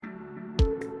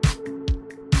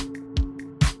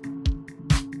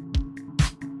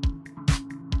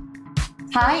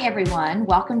Hi, everyone.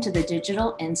 Welcome to the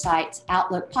Digital Insights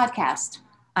Outlook podcast.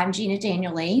 I'm Gina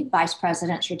Daniel Lee, Vice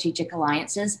President, Strategic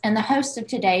Alliances, and the host of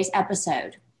today's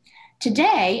episode.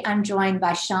 Today, I'm joined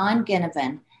by Sean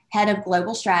Ginnivan, Head of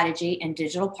Global Strategy and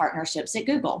Digital Partnerships at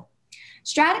Google.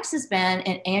 Stratix has been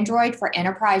an Android for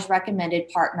Enterprise recommended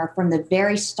partner from the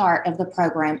very start of the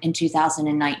program in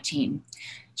 2019.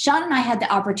 Sean and I had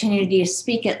the opportunity to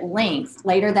speak at length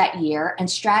later that year, and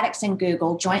Stratix and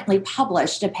Google jointly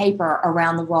published a paper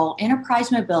around the role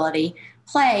enterprise mobility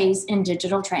plays in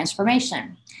digital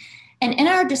transformation. And in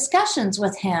our discussions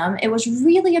with him, it was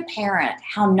really apparent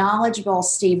how knowledgeable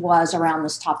Steve was around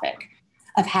this topic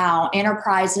of how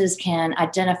enterprises can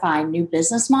identify new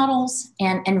business models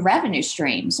and revenue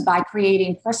streams by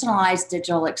creating personalized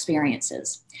digital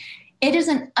experiences. It is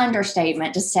an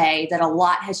understatement to say that a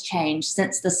lot has changed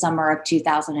since the summer of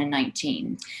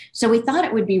 2019. So we thought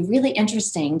it would be really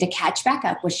interesting to catch back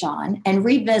up with Sean and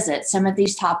revisit some of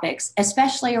these topics,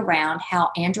 especially around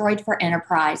how Android for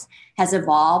Enterprise has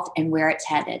evolved and where it's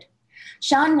headed.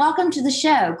 Sean, welcome to the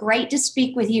show. Great to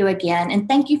speak with you again, and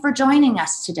thank you for joining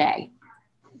us today.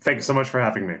 Thank you so much for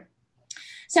having me.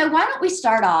 So why don't we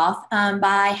start off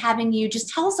by having you just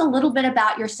tell us a little bit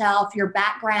about yourself, your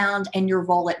background, and your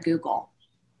role at Google.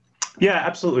 Yeah,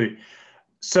 absolutely.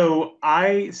 So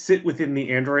I sit within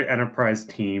the Android Enterprise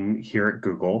team here at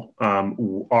Google.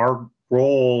 Our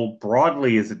role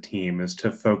broadly as a team is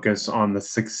to focus on the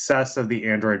success of the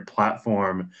Android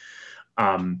platform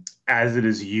as it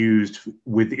is used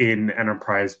within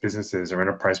enterprise businesses or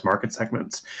enterprise market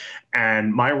segments.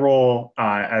 And my role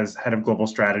as head of global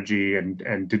strategy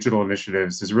and digital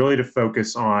initiatives is really to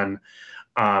focus on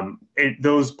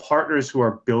those partners who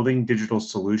are building digital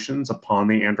solutions upon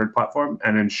the Android platform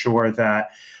and ensure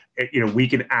that we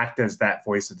can act as that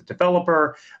voice of the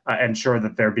developer, ensure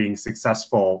that they're being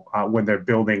successful when they're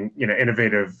building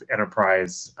innovative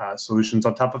enterprise solutions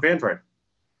on top of Android.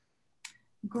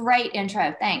 Great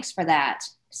intro. Thanks for that.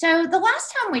 So the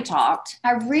last time we talked,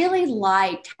 I really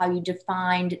liked how you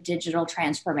defined digital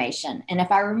transformation. And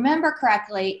if I remember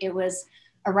correctly, it was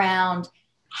around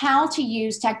how to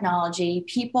use technology,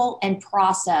 people, and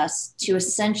process to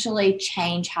essentially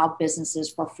change how businesses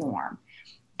perform.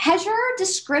 Has your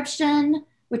description,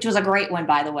 which was a great one,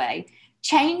 by the way,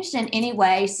 changed in any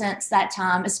way since that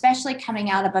time, especially coming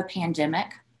out of a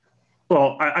pandemic?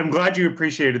 Well, I'm glad you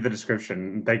appreciated the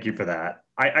description. Thank you for that.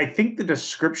 I think the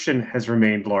description has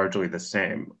remained largely the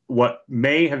same. What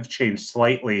may have changed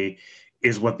slightly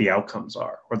is what the outcomes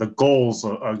are, or the goals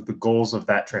of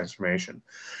that transformation.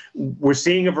 We're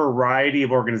seeing a variety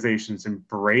of organizations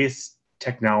embrace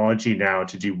technology now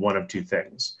to do one of two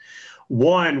things.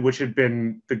 One, which had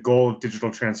been the goal of digital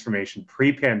transformation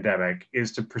pre-pandemic,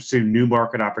 is to pursue new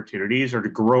market opportunities or to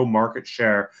grow market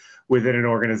share within an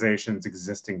organization's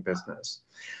existing business.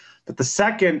 But the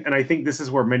second, and I think this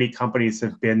is where many companies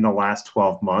have been the last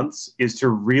 12 months, is to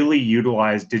really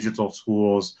utilize digital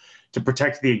tools to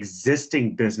protect the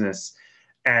existing business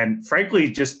and frankly,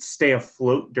 just stay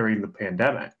afloat during the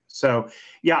pandemic. So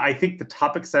yeah, I think the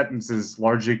topic sentence is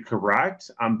largely correct,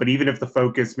 but even if the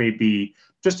focus may be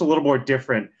just a little more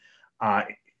different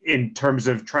in terms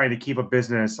of trying to keep a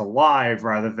business alive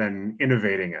rather than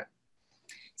innovating it.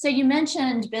 So you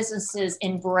mentioned businesses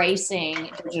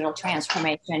embracing digital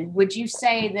transformation. Would you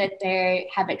say that they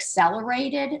have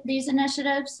accelerated these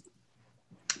initiatives?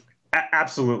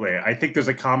 Absolutely. I think there's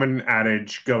a common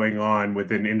adage going on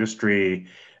within industry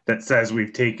that says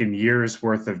we've taken years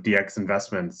worth of DX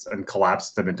investments and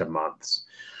collapsed them into months.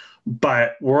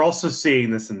 But we're also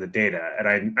seeing this in the data.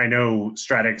 And I know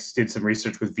Stratix did some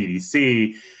research with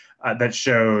VDC that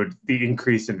showed the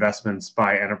increased investments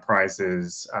by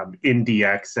enterprises in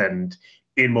DX and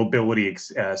in mobility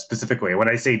specifically. When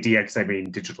I say DX, I mean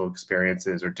digital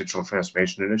experiences or digital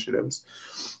transformation initiatives.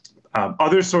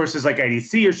 Other sources like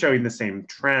IDC are showing the same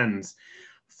trends.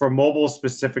 For mobile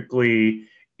specifically,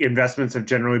 investments have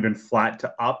generally been flat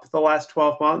to up the last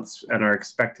 12 months and are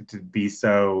expected to be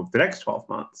so the next 12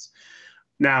 months.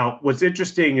 Now, what's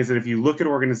interesting is that if you look at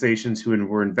organizations who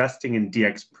were investing in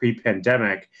DX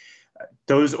pre-pandemic,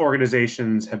 those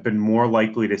organizations have been more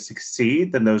likely to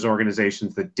succeed than those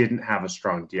organizations that didn't have a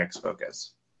strong DX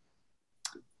focus.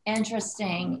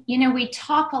 Interesting. We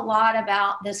talk a lot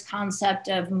about this concept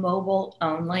of mobile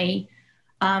only.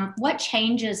 What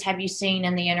changes have you seen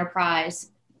in the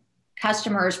enterprise?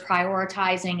 Customers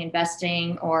prioritizing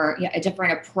investing or a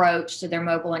different approach to their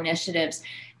mobile initiatives?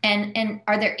 And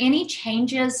are there any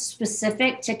changes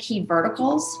specific to key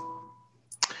verticals?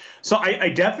 So I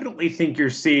definitely think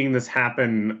you're seeing this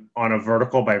happen on a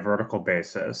vertical by vertical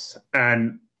basis.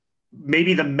 And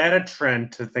maybe the meta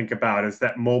trend to think about is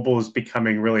that mobile is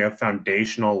becoming really a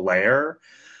foundational layer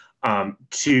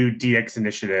to DX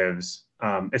initiatives,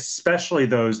 especially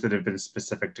those that have been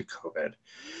specific to COVID.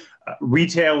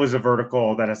 Retail is a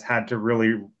vertical that has had to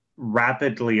really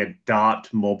rapidly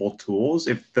adopt mobile tools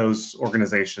if those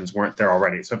organizations weren't there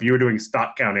already. So if you were doing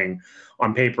stock counting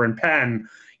on paper and pen,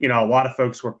 a lot of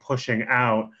folks were pushing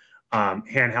out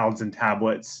handhelds and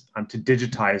tablets to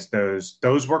digitize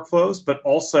those workflows, but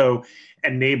also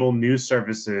enable new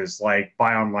services like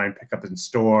buy online, pick up in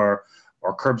store,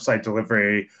 or curbside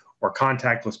delivery, or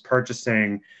contactless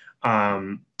purchasing.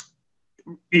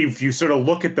 If you sort of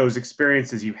look at those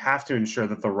experiences, you have to ensure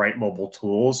that the right mobile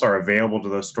tools are available to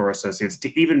those store associates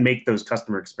to even make those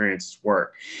customer experiences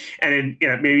work. And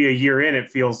maybe a year in,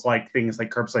 it feels like things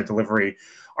like curbside delivery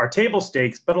are table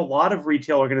stakes, but a lot of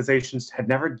retail organizations had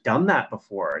never done that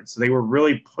before. And so they were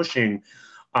really pushing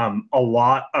a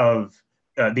lot of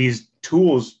these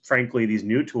tools, frankly, these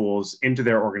new tools into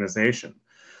their organization.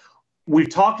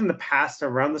 We've talked in the past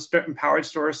around the empowered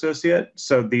store associate.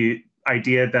 So the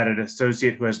idea that an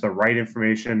associate who has the right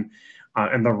information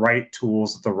and the right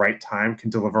tools at the right time can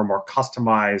deliver a more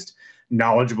customized,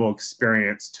 knowledgeable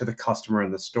experience to the customer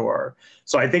in the store.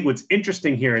 So I think what's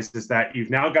interesting here is that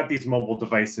you've now got these mobile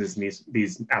devices and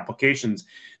these applications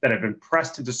that have been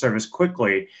pressed into service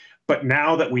quickly. But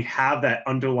now that we have that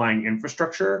underlying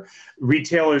infrastructure,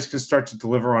 retailers can start to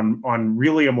deliver on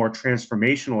really a more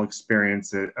transformational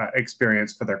experience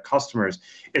for their customers,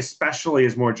 especially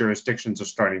as more jurisdictions are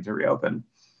starting to reopen.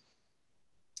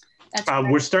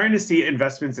 We're starting to see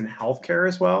investments in healthcare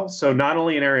as well. So not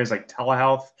only in areas like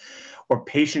telehealth or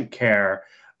patient care,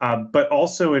 but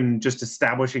also in just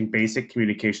establishing basic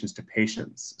communications to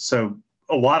patients. So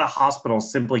a lot of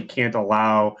hospitals simply can't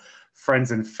allow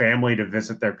friends and family to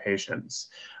visit their patients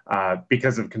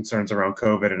because of concerns around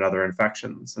COVID and other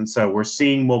infections. And so we're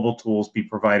seeing mobile tools be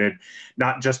provided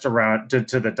not just around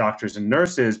to the doctors and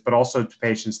nurses, but also to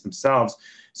patients themselves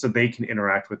so they can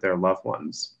interact with their loved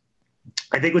ones.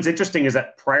 I think what's interesting is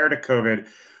that prior to COVID,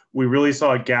 we really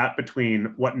saw a gap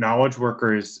between what knowledge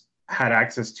workers had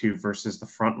access to versus the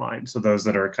front line. So those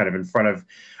that are kind of in front of,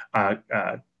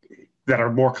 that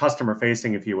are more customer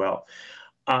facing, if you will.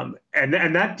 And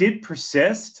that did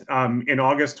persist. In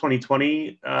August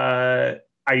 2020,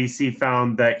 IDC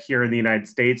found that here in the United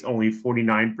States, only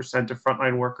 49% of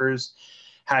frontline workers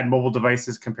had mobile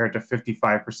devices compared to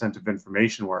 55% of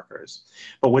information workers.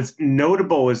 But what's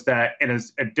notable is that in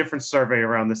a different survey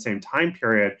around the same time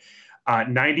period,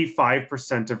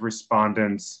 95% of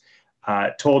respondents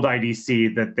told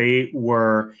IDC that they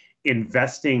were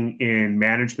investing in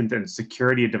management and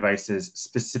security of devices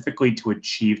specifically to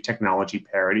achieve technology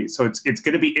parity. So it's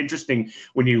going to be interesting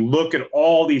when you look at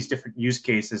all these different use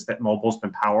cases that mobile's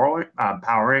been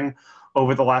powering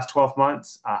over the last 12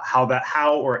 months,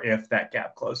 how or if that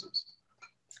gap closes.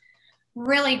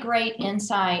 Really great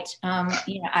insight.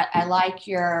 I like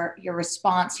your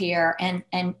response here,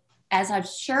 and as I'm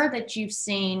sure that you've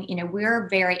seen, we're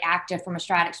very active from a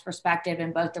Stratix perspective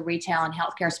in both the retail and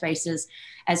healthcare spaces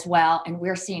as well, and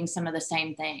we're seeing some of the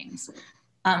same things.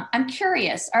 I'm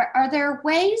curious, are there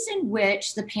ways in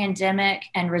which the pandemic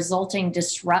and resulting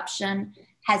disruption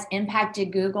has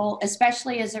impacted Google,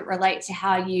 especially as it relates to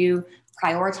how you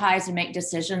prioritize and make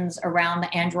decisions around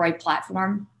the Android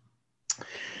platform?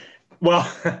 Well,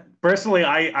 personally,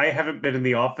 I haven't been in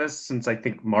the office since I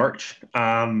think March.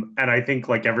 And I think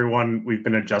like everyone, we've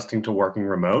been adjusting to working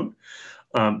remote.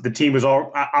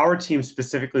 Our team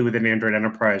specifically within Android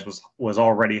Enterprise was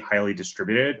already highly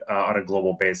distributed on a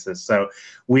global basis. So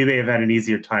we may have had an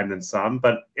easier time than some,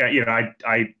 but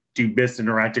I do miss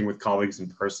interacting with colleagues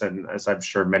in person, as I'm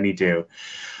sure many do.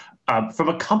 From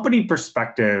a company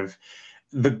perspective,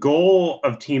 the goal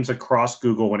of teams across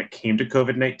Google when it came to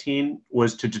COVID-19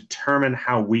 was to determine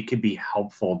how we could be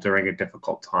helpful during a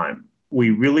difficult time. We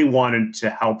really wanted to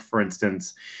help, for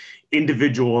instance,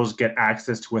 individuals get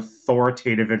access to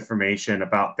authoritative information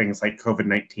about things like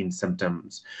COVID-19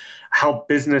 symptoms, help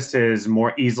businesses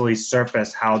more easily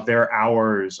surface how their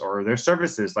hours or their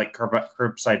services like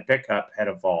curbside pickup had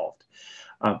evolved.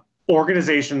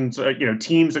 Organizations,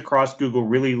 teams across Google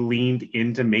really leaned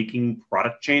into making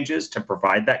product changes to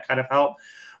provide that kind of help,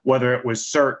 whether it was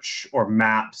search or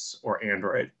maps or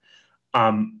Android.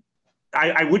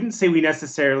 I wouldn't say we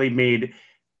necessarily made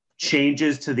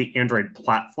changes to the Android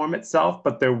platform itself,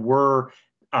 but there were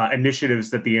initiatives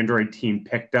that the Android team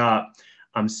picked up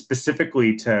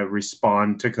specifically to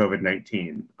respond to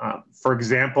COVID-19. For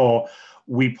example,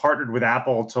 we partnered with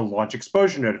Apple to launch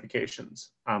exposure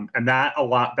notifications, and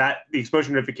the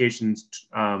exposure notifications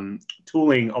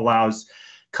tooling allows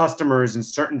customers in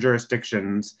certain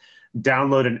jurisdictions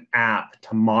download an app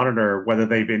to monitor whether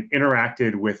they've been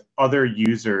interacted with other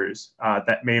users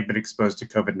that may have been exposed to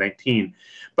COVID-19,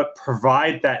 but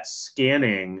provide that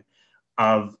scanning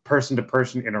of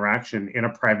person-to-person interaction in a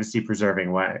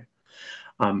privacy-preserving way.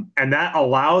 And that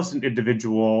allows an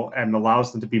individual and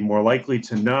allows them to be more likely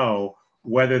to know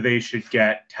whether they should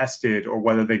get tested or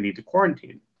whether they need to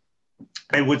quarantine.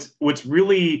 And what's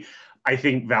really, I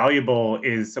think, valuable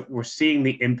is that we're seeing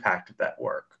the impact of that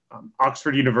work.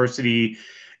 Oxford University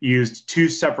used two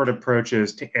separate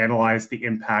approaches to analyze the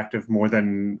impact of more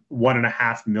than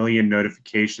 1.5 million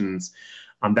notifications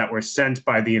that were sent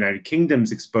by the United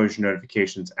Kingdom's exposure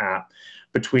notifications app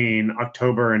between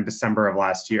October and December of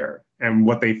last year. And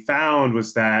what they found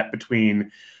was that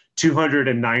between 200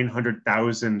 and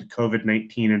 900,000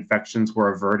 COVID-19 infections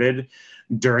were averted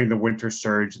during the winter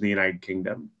surge in the United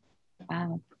Kingdom.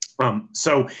 Wow.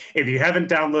 So if you haven't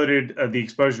downloaded the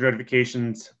exposure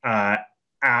notifications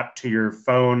app to your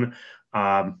phone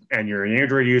and you're an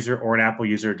Android user or an Apple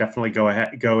user, definitely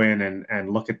go in and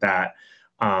look at that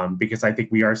because I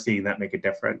think we are seeing that make a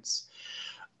difference.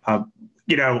 On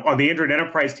the Android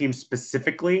Enterprise team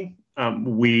specifically,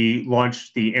 we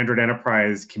launched the Android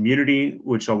Enterprise community,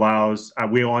 which allows,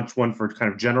 we launched one for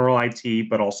kind of general IT,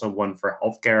 but also one for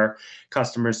healthcare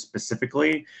customers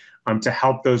specifically to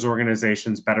help those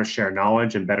organizations better share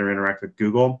knowledge and better interact with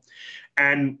Google.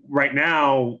 And right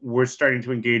now, we're starting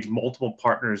to engage multiple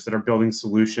partners that are building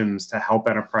solutions to help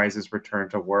enterprises return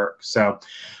to work. So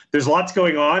there's lots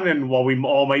going on. And while we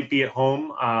all might be at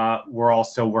home, we're all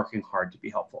still working hard to be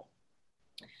helpful.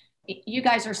 You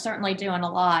guys are certainly doing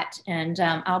a lot, and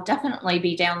I'll definitely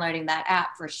be downloading that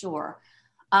app for sure.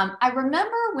 I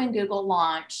remember when Google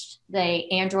launched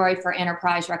the Android for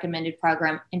Enterprise recommended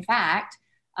program. In fact,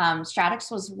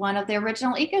 Stratix was one of the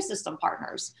original ecosystem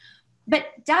partners. But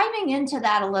diving into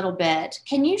that a little bit,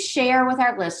 can you share with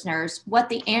our listeners what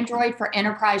the Android for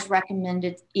Enterprise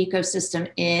recommended ecosystem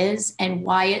is and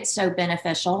why it's so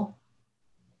beneficial?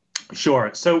 Sure.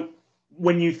 So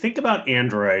when you think about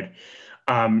Android,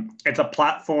 it's a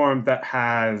platform that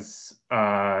has,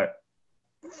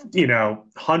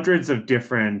 hundreds of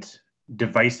different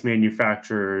device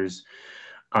manufacturers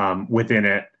within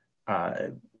it,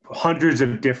 hundreds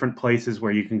of different places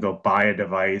where you can go buy a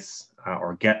device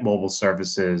or get mobile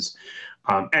services,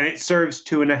 and it serves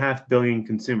 2.5 billion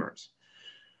consumers.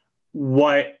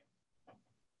 What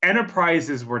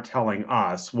enterprises were telling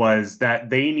us was that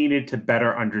they needed to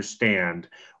better understand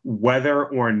whether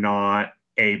or not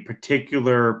a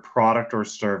particular product or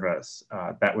service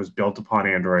that was built upon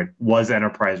Android was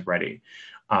enterprise ready.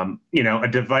 A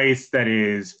device that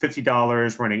is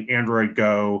 $50 running Android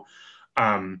Go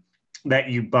that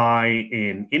you buy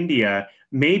in India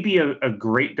may be a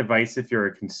great device if you're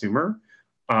a consumer,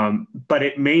 but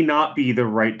it may not be the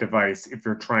right device if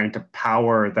you're trying to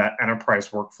power that enterprise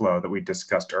workflow that we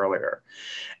discussed earlier.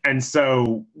 And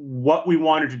so what we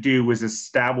wanted to do was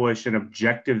establish an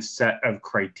objective set of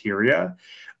criteria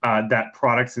that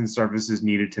products and services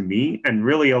needed to meet and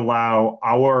really allow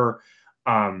our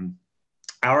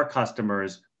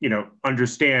customers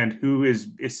understand who is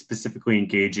specifically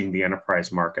engaging the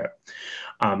enterprise market.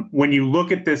 When you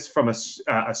look at this from a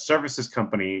services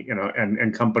company,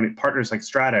 and company partners like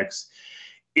Stratix,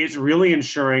 it's really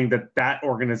ensuring that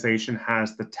organization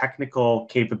has the technical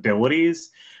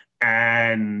capabilities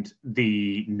and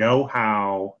the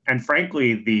know-how, and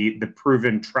frankly, the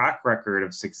proven track record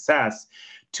of success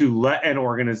to let an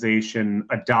organization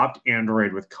adopt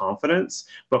Android with confidence,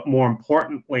 but more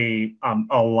importantly,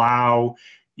 allow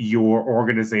your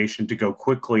organization to go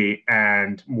quickly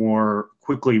and more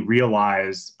quickly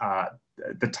realize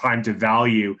the time to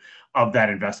value of that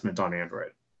investment on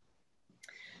Android.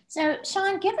 So,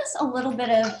 Sean, give us a little bit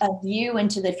of a view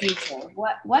into the future.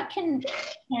 What can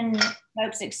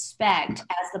folks expect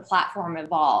as the platform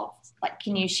evolves?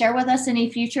 Can you share with us any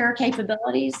future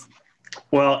capabilities?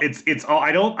 Well, it's all,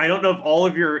 I don't know if all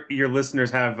of your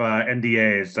listeners have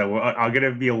NDAs, so I'm going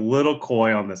to be a little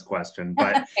coy on this question,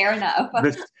 but fair enough.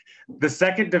 The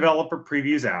second developer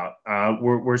preview's out.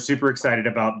 We're super excited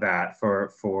about that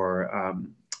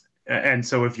and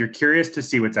so if you're curious to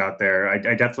see what's out there, I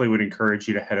definitely would encourage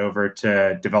you to head over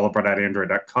to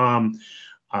developer.android.com.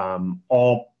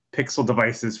 All Pixel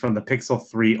devices from the Pixel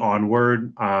 3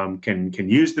 onward can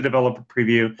use the developer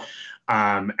preview.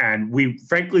 And we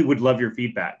frankly would love your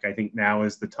feedback. I think now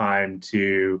is the time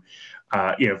to,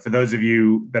 for those of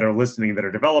you that are listening that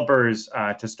are developers,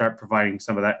 to start providing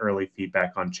some of that early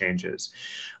feedback on changes.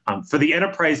 For the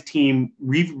enterprise team,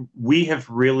 we have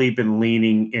really been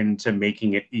leaning into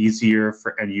making it easier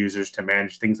for end users to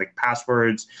manage things like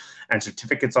passwords and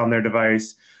certificates on their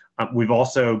device. We've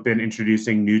also been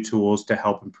introducing new tools to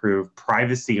help improve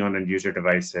privacy on end user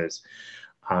devices.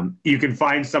 You can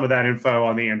find some of that info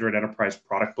on the Android Enterprise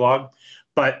product blog,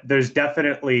 but there's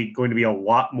definitely going to be a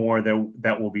lot more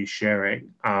that we'll be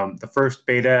sharing. The first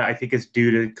beta, I think, is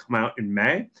due to come out in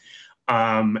May.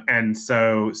 And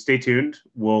so stay tuned.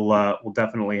 We'll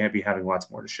definitely be having lots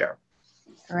more to share.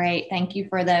 Great. Thank you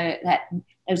for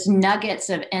those nuggets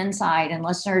of insight. And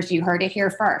listeners, you heard it here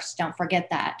first. Don't forget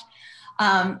that.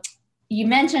 You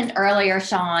mentioned earlier,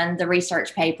 Sean, the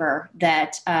research paper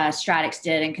that Stratix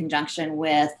did in conjunction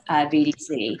with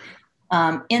VDC.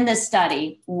 In this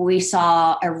study, we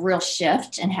saw a real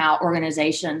shift in how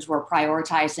organizations were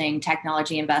prioritizing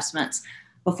technology investments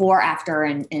before, after,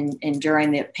 and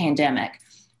during the pandemic.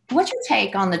 What's your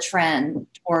take on the trend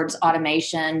towards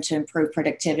automation to improve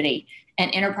productivity, and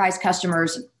enterprise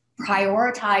customers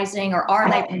prioritizing, or are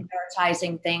they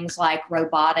prioritizing things like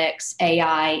robotics,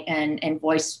 AI, and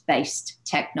voice-based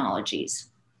technologies?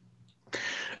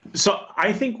 So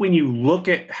I think when you look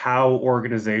at how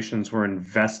organizations were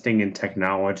investing in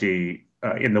technology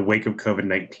in the wake of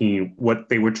COVID-19, what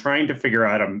they were trying to figure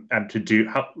out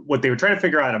what they were trying to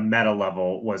figure out at a meta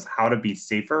level was how to be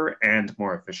safer and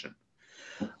more efficient.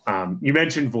 You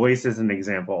mentioned voice as an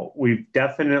example. We've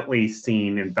definitely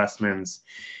seen investments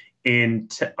in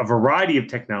a variety of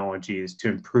technologies to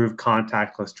improve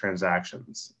contactless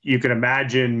transactions. You can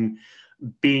imagine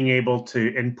being able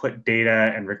to input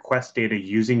data and request data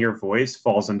using your voice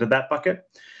falls into that bucket.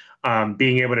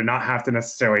 Being able to not have to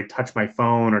necessarily touch my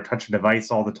phone or touch a device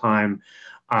all the time,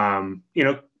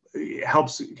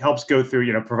 helps go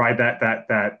through, provide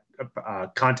that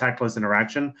contactless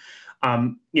interaction.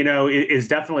 Is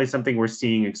definitely something we're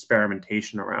seeing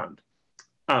experimentation around.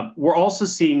 We're also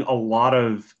seeing a lot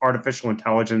of artificial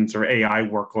intelligence or AI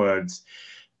workloads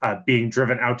being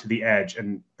driven out to the edge,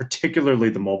 and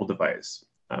particularly the mobile device.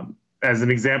 As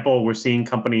an example, we're seeing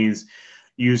companies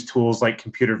use tools like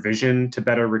computer vision to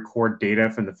better record data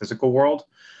from the physical world.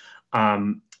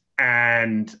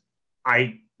 And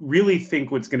I really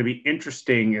think what's going to be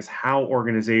interesting is how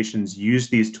organizations use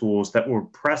these tools that were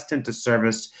pressed into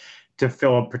service to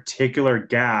fill a particular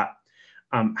gap,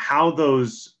 how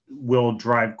those will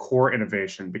drive core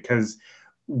innovation, because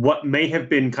what may have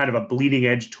been kind of a bleeding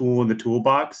edge tool in the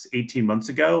toolbox 18 months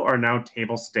ago are now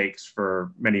table stakes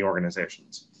for many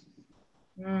organizations.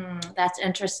 That's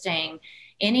interesting.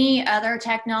 Any other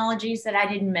technologies that I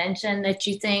didn't mention that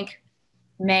you think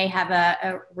may have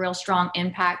a real strong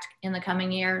impact in the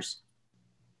coming years?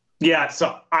 Yeah,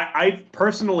 so I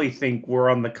personally think we're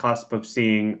on the cusp of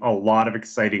seeing a lot of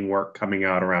exciting work coming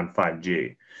out around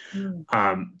 5G.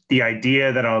 The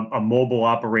idea that a mobile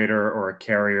operator or a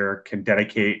carrier can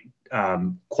dedicate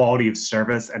quality of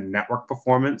service and network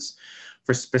performance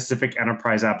for specific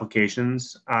enterprise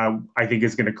applications, I think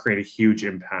is going to create a huge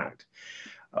impact.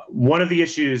 One of the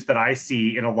issues that I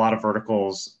see in a lot of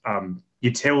verticals,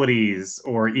 utilities,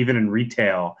 or even in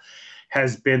retail,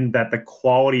 has been that the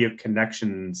quality of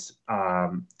connections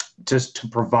just to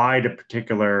provide a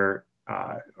particular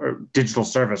or digital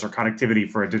service or connectivity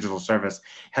for a digital service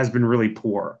has been really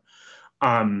poor.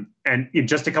 And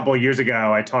just a couple of years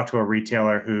ago, I talked to a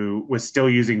retailer who was still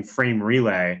using frame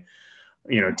relay,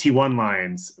 T1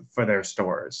 lines for their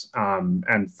stores.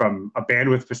 And from a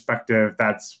bandwidth perspective,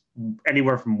 that's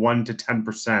anywhere from 1 to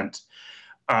 10%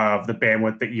 of the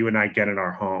bandwidth that you and I get in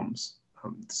our homes.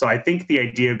 So I think the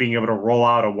idea of being able to roll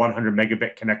out a 100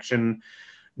 megabit connection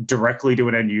directly to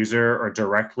an end user or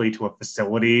directly to a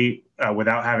facility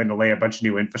without having to lay a bunch of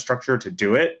new infrastructure to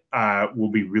do it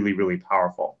will be really, really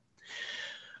powerful.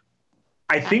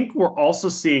 I think we're also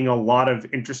seeing a lot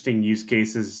of interesting use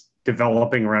cases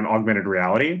developing around augmented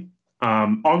reality.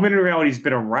 Augmented reality has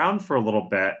been around for a little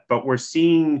bit, but we're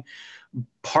seeing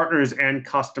partners and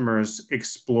customers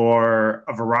explore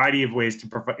a variety of ways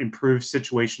to improve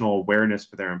situational awareness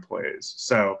for their employees.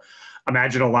 So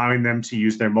imagine allowing them to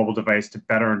use their mobile device to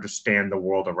better understand the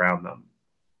world around them.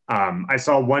 I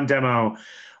saw one demo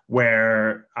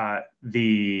where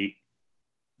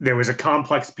there was a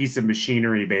complex piece of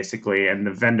machinery, basically, and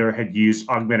the vendor had used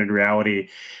augmented reality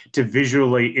to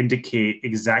visually indicate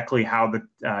exactly how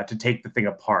to take the thing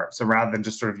apart. So rather than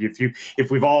just sort of,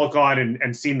 if we've all gone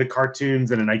and seen the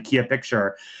cartoons in an IKEA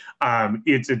picture,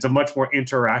 it's a much more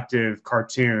interactive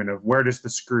cartoon of where does the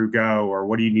screw go, or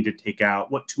what do you need to take out,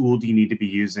 what tool do you need to be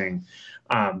using,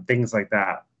 things like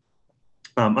that.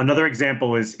 Another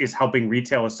example is helping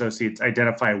retail associates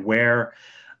identify where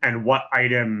and what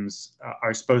items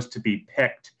are supposed to be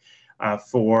picked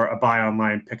for a buy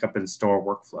online, pick up in store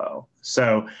workflow.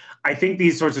 So I think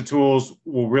these sorts of tools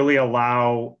will really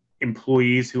allow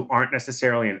employees who aren't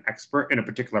necessarily an expert in a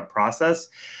particular process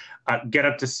get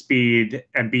up to speed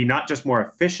and be not just more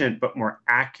efficient, but more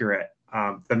accurate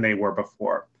than they were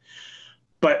before.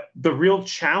 But the real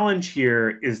challenge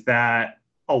here is that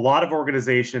a lot of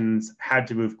organizations had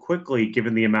to move quickly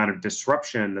given the amount of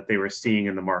disruption that they were seeing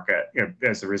in the market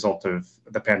as a result of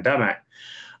the pandemic.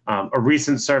 A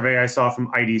recent survey I saw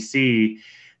from IDC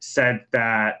said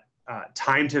that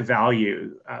time to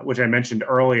value, which I mentioned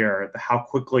earlier, how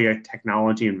quickly a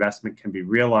technology investment can be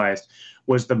realized,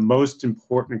 was the most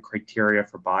important criteria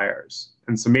for buyers.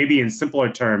 And so maybe in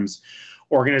simpler terms,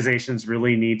 organizations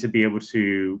really need to be able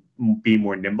to be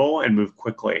more nimble and move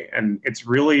quickly. And it's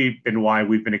really been why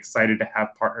we've been excited to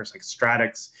have partners like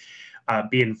Stratix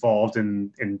be involved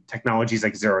in technologies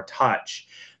like Zero Touch.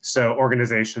 So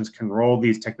organizations can roll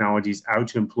these technologies out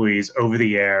to employees over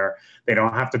the air. They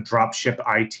don't have to drop ship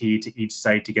IT to each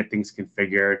site to get things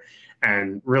configured,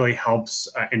 and really helps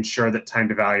ensure that time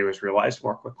to value is realized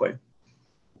more quickly.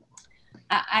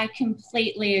 I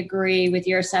completely agree with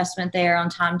your assessment there on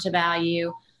time to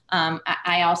value.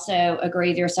 I also agree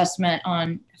with your assessment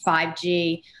on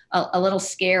 5G. A little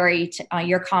scary to,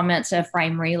 your comments of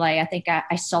Frame Relay. I think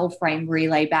I sold Frame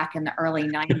Relay back in the early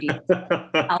 90s.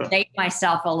 I'll date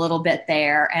myself a little bit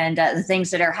there. And the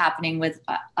things that are happening with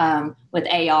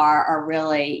AR are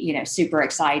really, super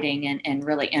exciting and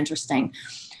really interesting.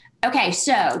 Okay,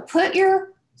 so put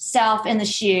yourself in the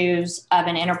shoes of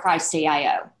an enterprise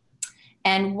CIO.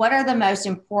 And what are the most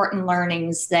important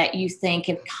learnings that you think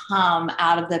have come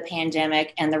out of the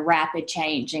pandemic and the rapid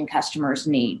change in customers'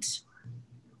 needs?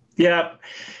 Yeah,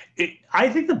 I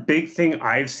think the big thing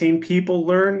I've seen people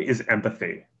learn is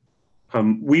empathy.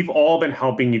 We've all been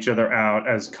helping each other out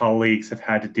as colleagues have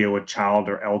had to deal with child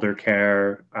or elder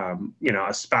care,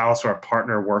 a spouse or a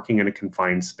partner working in a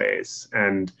confined space.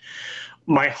 And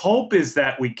my hope is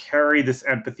that we carry this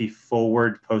empathy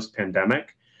forward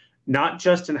post-pandemic, not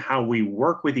just in how we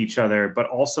work with each other, but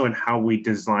also in how we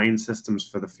design systems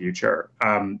for the future.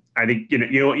 I think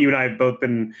you and I have both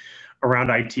been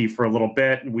around IT for a little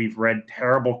bit, and we've read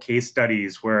terrible case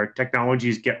studies where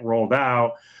technologies get rolled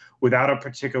out without a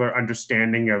particular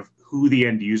understanding of who the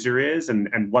end user is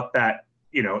and what that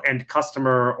end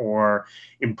customer or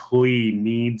employee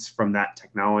needs from that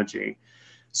technology.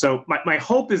 So my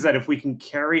hope is that if we can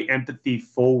carry empathy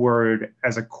forward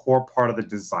as a core part of the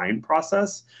design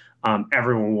process,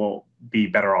 everyone will be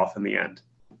better off in the end.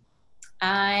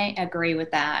 I agree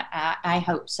with that. I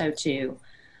hope so too.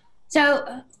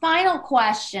 So final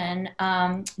question,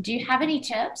 do you have any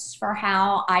tips for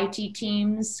how IT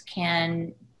teams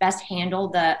can best handle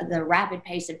the rapid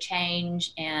pace of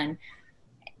change and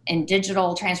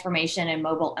digital transformation and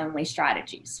mobile-only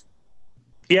strategies?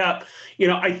 Yeah,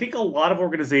 I think a lot of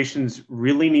organizations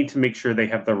really need to make sure they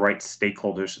have the right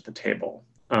stakeholders at the table.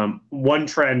 One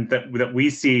trend that we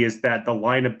see is that the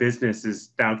line of business is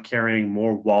now carrying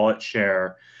more wallet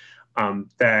share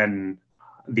than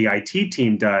the IT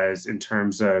team does in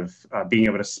terms of being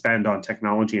able to spend on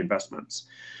technology investments.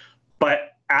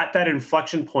 But at that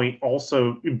inflection point,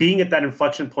 being at that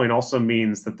inflection point also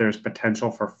means that there's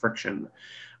potential for friction.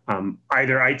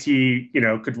 Either IT,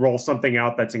 could roll something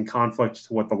out that's in conflict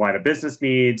to what the line of business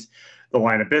needs. The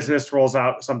line of business rolls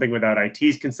out something without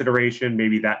IT's consideration.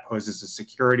 Maybe that poses a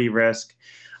security risk.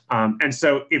 And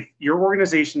so if your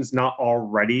organization's not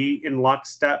already in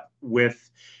lockstep with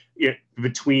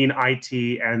between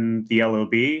IT and the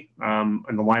LOB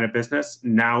and the line of business,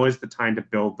 now is the time to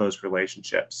build those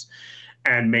relationships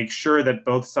and make sure that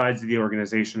both sides of the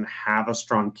organization have a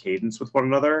strong cadence with one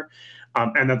another,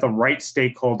 and that the right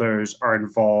stakeholders are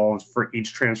involved for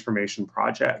each transformation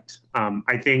project.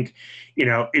 I think,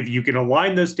 if you can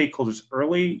align those stakeholders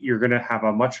early, you're going to have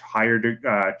a much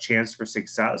higher chance for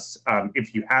success.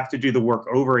 If you have to do the work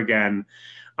over again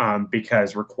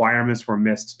because requirements were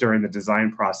missed during the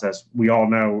design process, we all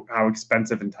know how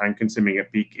expensive and time-consuming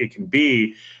it can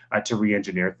be to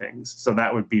re-engineer things. So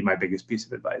that would be my biggest piece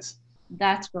of advice.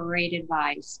 That's great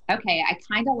advice. Okay, I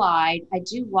kind of lied. I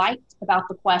do like about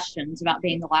the questions, about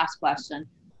being the last question.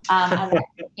 I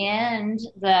will end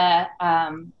the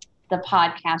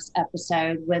podcast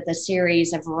episode with a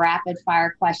series of rapid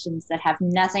fire questions that have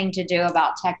nothing to do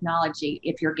about technology,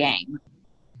 if you're game.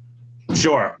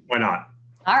 Sure, why not?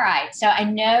 All right. So I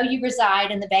know you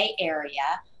reside in the Bay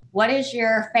Area. What's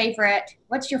your favorite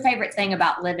thing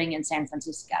about living in San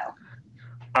Francisco?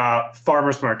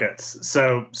 Farmers markets.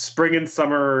 So spring and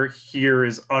summer here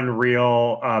is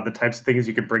unreal. The types of things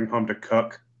you could bring home to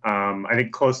cook. I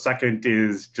think close second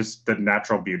is just the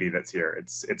natural beauty that's here.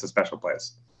 It's a special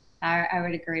place. I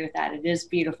would agree with that. It is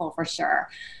beautiful for sure.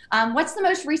 What's the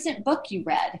most recent book you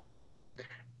read?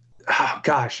 Oh,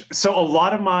 gosh. So a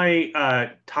lot of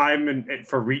my time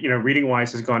for reading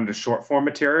wise has gone to short form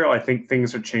material. I think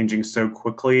things are changing so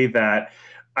quickly that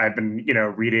I've been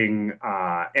reading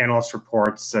analyst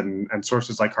reports and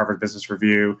sources like Harvard Business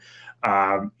Review.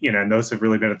 And those have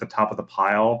really been at the top of the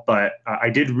pile. But I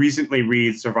did recently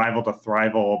read Survival to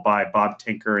Thrival by Bob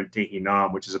Tinker and Tehi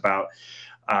Nam, which is about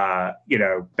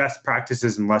best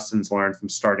practices and lessons learned from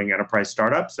starting enterprise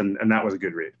startups, and that was a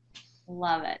good read.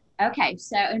 Love it. Okay,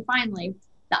 so and finally,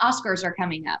 the Oscars are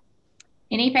coming up.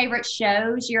 Any favorite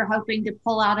shows you're hoping to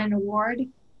pull out an award?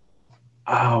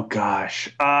 Oh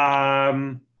gosh.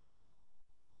 I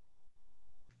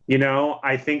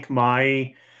think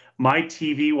my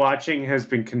TV watching has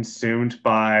been consumed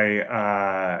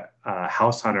by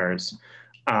House Hunters.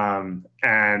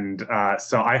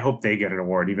 So I hope they get an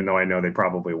award, even though I know they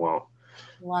probably won't.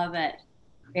 Love it.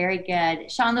 Very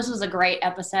good. Sean, this was a great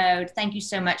episode. Thank you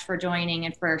so much for joining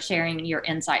and for sharing your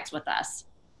insights with us.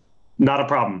 Not a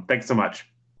problem. Thanks so much.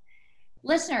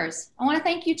 Listeners, I want to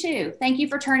thank you too. Thank you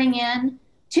for tuning in.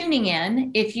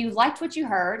 If you liked what you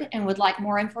heard and would like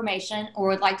more information or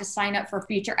would like to sign up for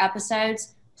future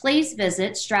episodes, please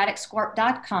visit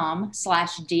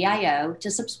stratixcorp.com/DIO to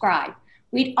subscribe.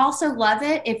 We'd also love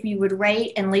it if you would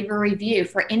rate and leave a review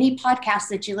for any podcast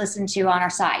that you listen to on our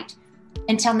site.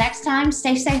 Until next time,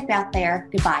 stay safe out there.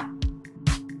 Goodbye.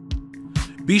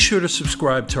 Be sure to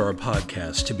subscribe to our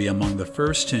podcast to be among the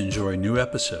first to enjoy new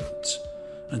episodes.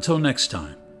 Until next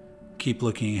time, keep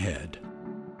looking ahead.